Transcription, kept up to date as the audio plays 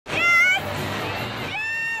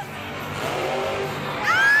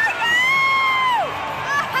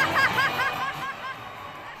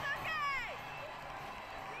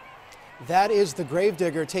That is the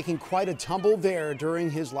Gravedigger taking quite a tumble there during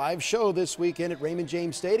his live show this weekend at Raymond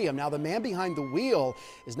James Stadium. Now, the man behind the wheel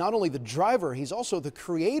is not only the driver, he's also the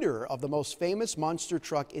creator of the most famous monster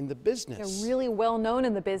truck in the business. They're really well known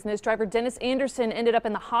in the business. Driver Dennis Anderson ended up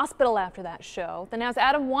in the hospital after that show. The Now's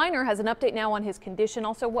Adam Weiner has an update now on his condition,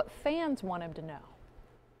 also what fans want him to know.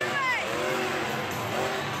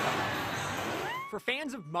 For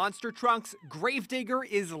fans of monster trucks, Gravedigger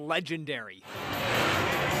is legendary.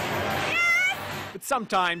 But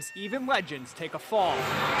sometimes, even legends take a fall.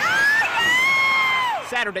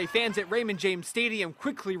 Saturday, fans at Raymond James Stadium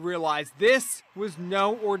quickly realized this was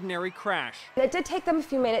no ordinary crash. It did take them a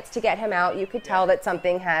few minutes to get him out. You could tell that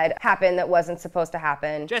something had happened that wasn't supposed to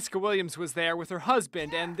happen. Jessica Williams was there with her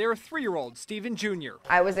husband and their 3-year-old, Stephen Jr.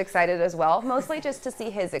 I was excited as well, mostly just to see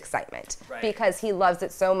his excitement, because he loves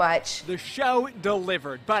it so much. The show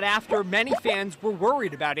delivered, but after many fans were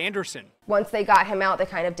worried about Anderson. Once they got him out, they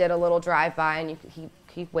kind of did a little drive-by, and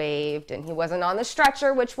he waved, and he wasn't on the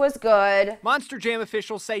stretcher, which was good. Monster Jam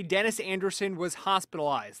officials say Dennis Anderson was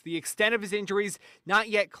hospitalized. The extent of his injuries not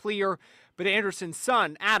yet clear, but Anderson's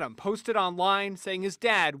son, Adam, posted online saying his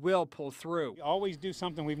dad will pull through. We always do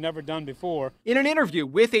something we've never done before. In an interview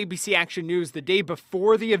with ABC Action News the day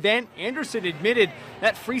before the event, Anderson admitted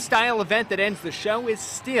that freestyle event that ends the show is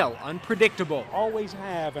still unpredictable. Always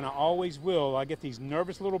have, and I always will. I get these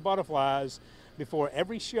nervous little butterflies before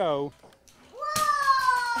every show.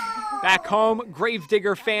 Back home,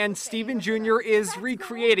 Gravedigger fan Stephen Jr. is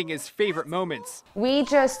recreating his favorite moments. We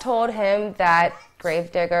just told him that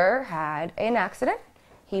Gravedigger had an accident.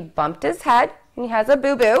 He bumped his head, and he has a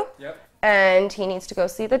boo-boo. Yep. And he needs to go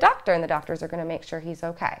see the doctor, and the doctors are going to make sure he's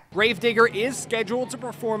okay. Gravedigger is scheduled to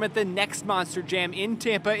perform at the next Monster Jam in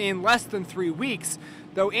Tampa in less than 3 weeks,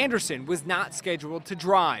 though Anderson was not scheduled to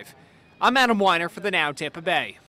drive. I'm Adam Weiner for the Now Tampa Bay.